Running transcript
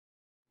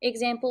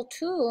Example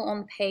 2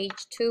 on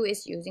page 2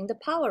 is using the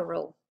power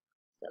rule.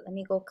 So let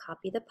me go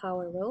copy the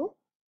power rule.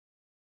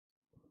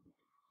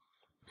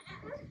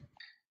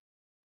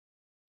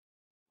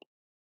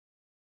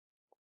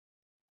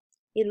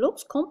 It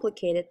looks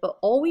complicated, but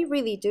all we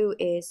really do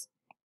is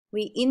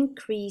we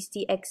increase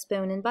the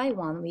exponent by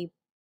 1, we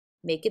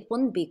make it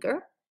 1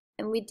 bigger,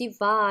 and we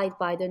divide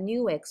by the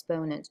new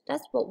exponent.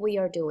 That's what we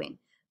are doing.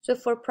 So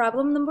for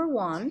problem number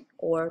 1,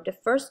 or the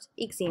first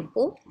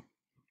example,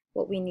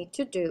 what we need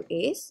to do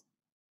is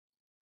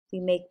we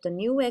make the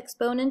new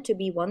exponent to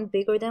be 1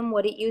 bigger than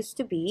what it used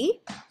to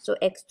be, so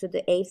x to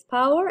the 8th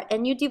power,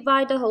 and you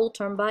divide the whole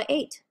term by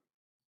 8.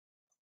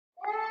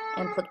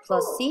 And put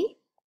plus c,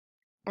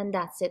 and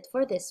that's it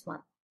for this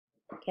one.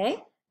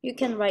 Okay, you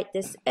can write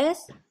this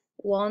as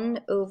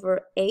 1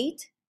 over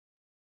 8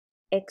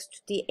 x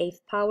to the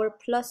 8th power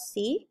plus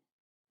c,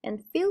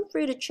 and feel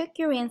free to check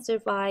your answer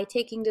by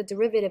taking the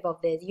derivative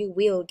of this. You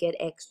will get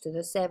x to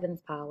the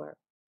 7th power.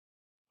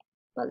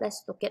 But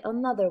let's look at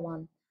another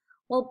one.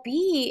 Well,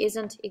 b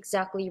isn't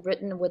exactly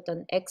written with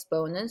an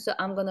exponent, so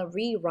I'm going to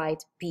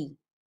rewrite b.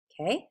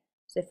 Okay,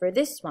 so for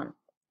this one,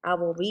 I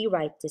will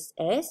rewrite this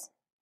as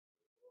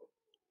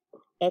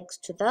x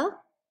to the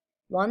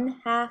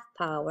 1/2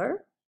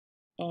 power,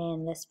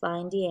 and let's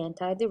find the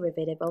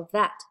antiderivative of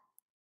that.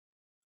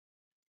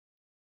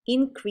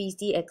 Increase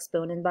the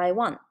exponent by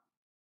 1.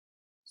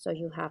 So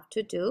you have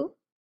to do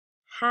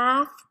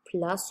half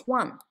plus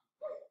 1.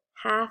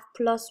 Half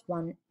plus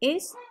 1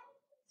 is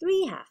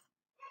 3/2.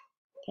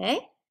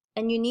 Okay?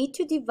 And you need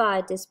to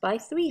divide this by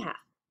 3/2.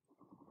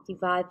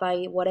 Divide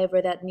by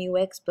whatever that new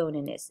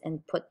exponent is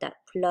and put that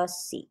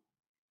plus c.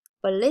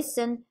 But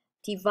listen,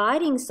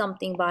 dividing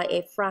something by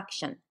a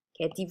fraction.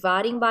 Okay,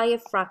 dividing by a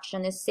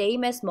fraction is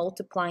same as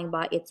multiplying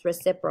by its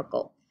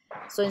reciprocal.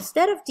 So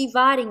instead of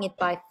dividing it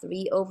by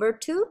 3 over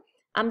 2,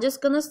 I'm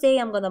just going to say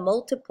I'm going to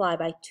multiply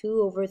by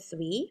 2 over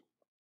 3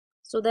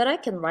 so that I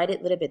can write it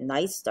a little bit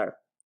nicer.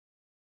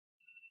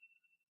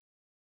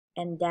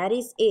 And that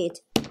is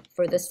it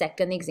for the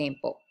second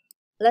example.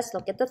 Let's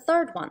look at the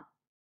third one.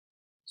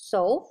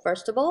 So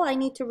first of all, I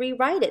need to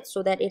rewrite it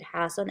so that it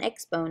has an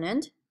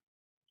exponent.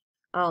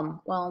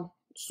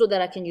 So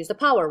that I can use the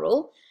power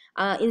rule.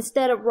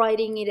 Instead of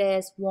writing it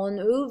as 1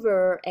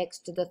 over x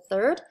to the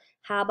 3rd,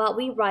 how about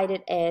we write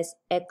it as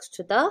x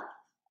to the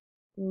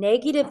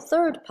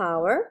 -3rd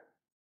power,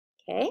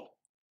 okay?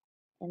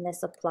 And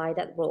let's apply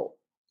that rule.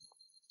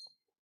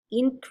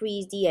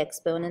 Increase the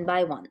exponent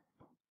by 1.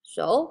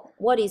 So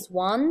what is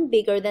 1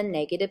 bigger than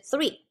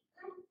 -3?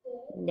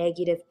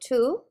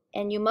 -2,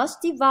 and you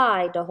must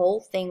divide the whole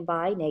thing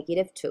by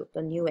 -2,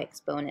 the new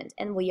exponent,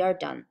 and we are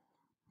done.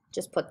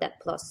 Just put that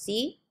plus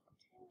c.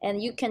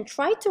 And you can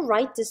try to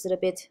write this a little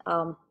bit,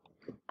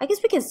 I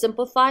guess we can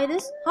simplify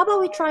this. How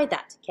about we try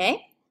that,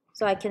 okay?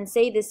 So I can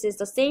say this is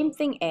the same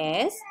thing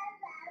as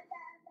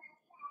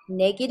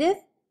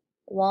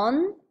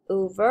 -1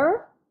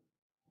 over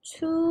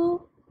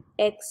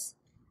 2x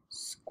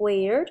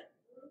squared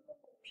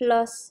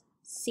plus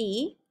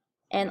c.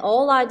 And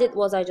all I did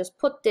was I just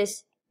put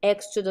this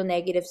x to the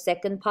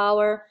 -2nd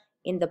power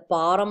in the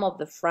bottom of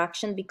the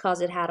fraction because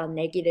it had a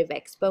negative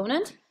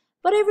exponent.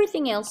 But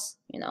everything else,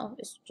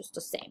 is just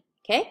the same,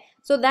 okay?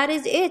 So that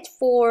is it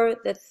for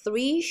the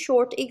 3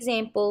 short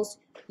examples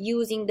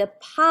using the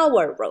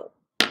power rule.